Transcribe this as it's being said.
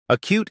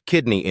Acute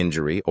kidney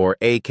injury, or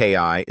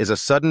AKI, is a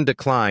sudden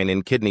decline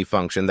in kidney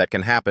function that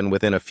can happen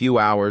within a few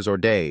hours or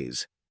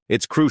days.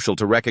 It's crucial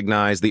to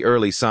recognize the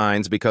early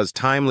signs because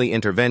timely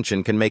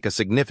intervention can make a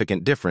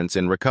significant difference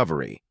in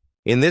recovery.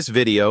 In this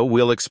video,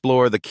 we'll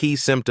explore the key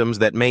symptoms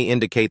that may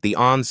indicate the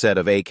onset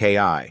of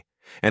AKI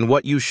and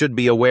what you should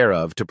be aware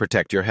of to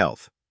protect your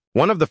health.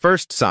 One of the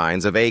first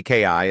signs of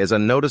AKI is a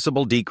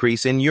noticeable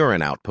decrease in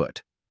urine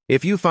output.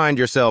 If you find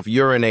yourself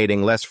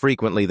urinating less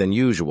frequently than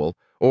usual,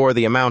 or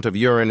the amount of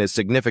urine is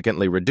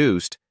significantly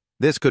reduced,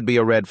 this could be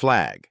a red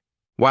flag.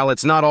 While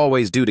it's not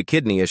always due to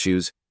kidney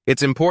issues,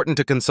 it's important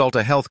to consult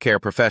a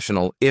healthcare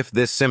professional if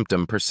this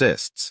symptom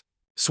persists.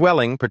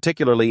 Swelling,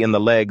 particularly in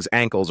the legs,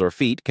 ankles, or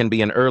feet, can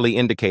be an early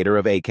indicator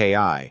of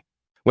AKI.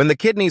 When the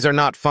kidneys are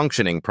not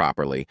functioning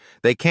properly,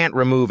 they can't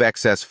remove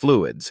excess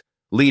fluids,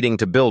 leading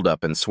to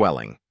buildup and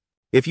swelling.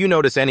 If you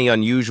notice any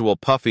unusual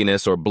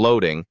puffiness or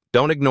bloating,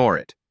 don't ignore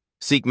it.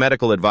 Seek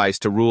medical advice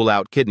to rule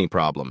out kidney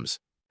problems.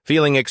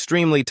 Feeling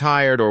extremely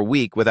tired or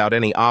weak without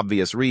any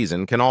obvious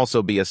reason can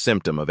also be a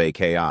symptom of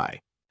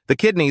AKI. The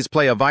kidneys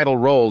play a vital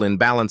role in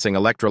balancing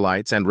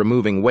electrolytes and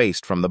removing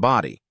waste from the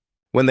body.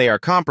 When they are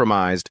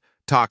compromised,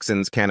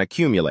 toxins can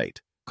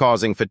accumulate,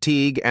 causing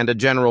fatigue and a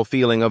general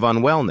feeling of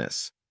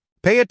unwellness.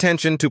 Pay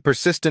attention to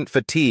persistent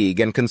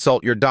fatigue and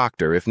consult your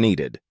doctor if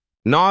needed.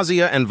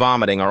 Nausea and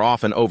vomiting are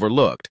often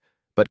overlooked,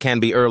 but can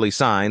be early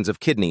signs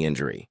of kidney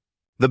injury.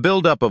 The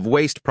buildup of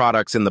waste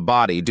products in the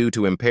body due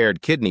to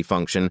impaired kidney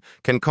function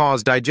can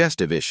cause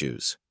digestive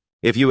issues.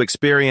 If you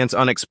experience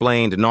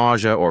unexplained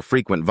nausea or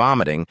frequent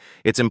vomiting,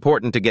 it's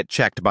important to get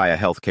checked by a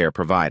healthcare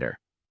provider.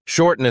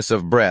 Shortness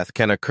of breath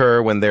can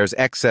occur when there's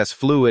excess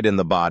fluid in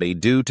the body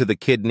due to the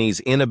kidney's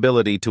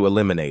inability to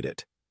eliminate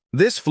it.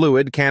 This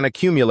fluid can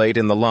accumulate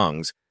in the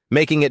lungs,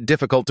 making it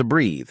difficult to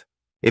breathe.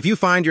 If you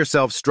find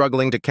yourself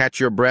struggling to catch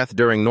your breath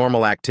during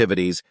normal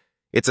activities,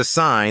 it's a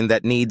sign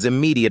that needs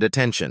immediate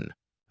attention.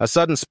 A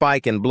sudden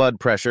spike in blood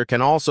pressure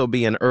can also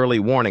be an early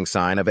warning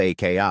sign of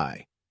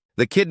AKI.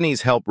 The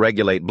kidneys help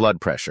regulate blood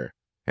pressure,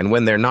 and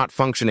when they're not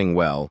functioning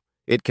well,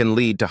 it can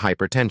lead to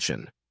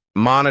hypertension.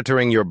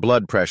 Monitoring your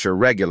blood pressure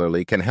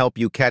regularly can help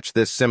you catch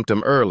this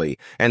symptom early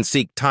and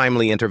seek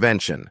timely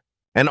intervention.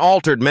 An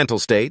altered mental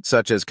state,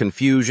 such as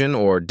confusion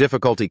or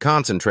difficulty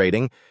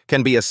concentrating,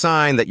 can be a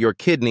sign that your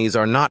kidneys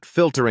are not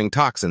filtering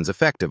toxins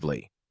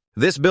effectively.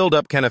 This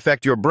buildup can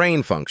affect your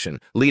brain function,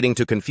 leading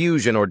to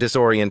confusion or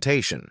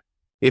disorientation.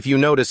 If you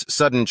notice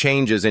sudden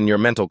changes in your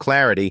mental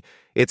clarity,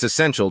 it's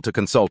essential to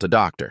consult a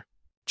doctor.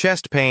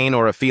 Chest pain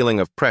or a feeling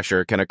of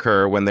pressure can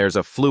occur when there's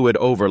a fluid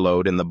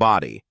overload in the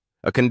body,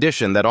 a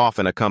condition that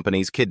often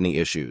accompanies kidney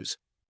issues.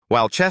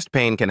 While chest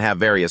pain can have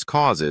various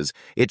causes,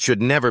 it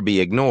should never be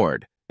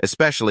ignored,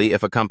 especially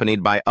if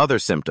accompanied by other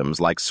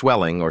symptoms like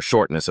swelling or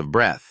shortness of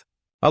breath.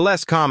 A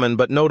less common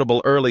but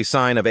notable early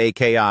sign of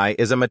AKI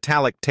is a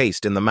metallic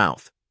taste in the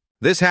mouth.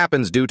 This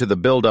happens due to the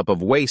buildup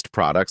of waste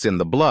products in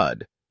the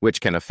blood, which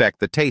can affect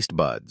the taste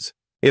buds.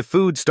 If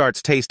food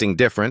starts tasting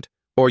different,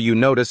 or you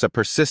notice a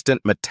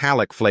persistent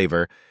metallic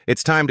flavor,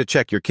 it's time to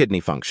check your kidney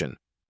function.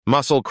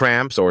 Muscle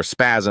cramps or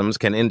spasms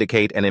can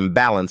indicate an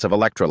imbalance of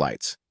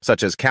electrolytes,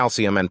 such as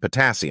calcium and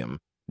potassium,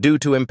 due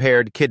to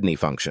impaired kidney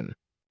function.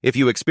 If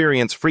you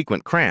experience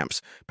frequent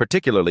cramps,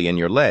 particularly in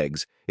your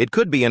legs, it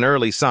could be an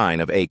early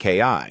sign of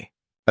AKI.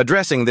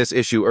 Addressing this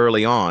issue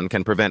early on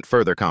can prevent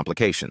further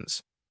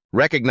complications.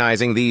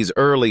 Recognizing these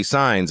early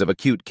signs of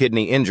acute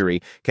kidney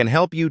injury can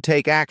help you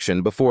take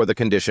action before the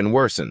condition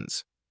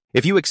worsens.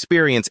 If you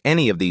experience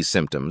any of these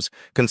symptoms,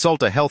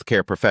 consult a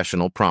healthcare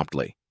professional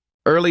promptly.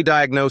 Early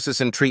diagnosis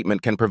and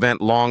treatment can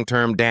prevent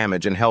long-term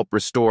damage and help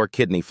restore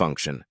kidney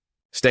function.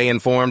 Stay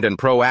informed and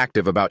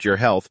proactive about your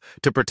health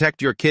to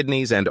protect your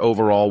kidneys and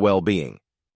overall well-being.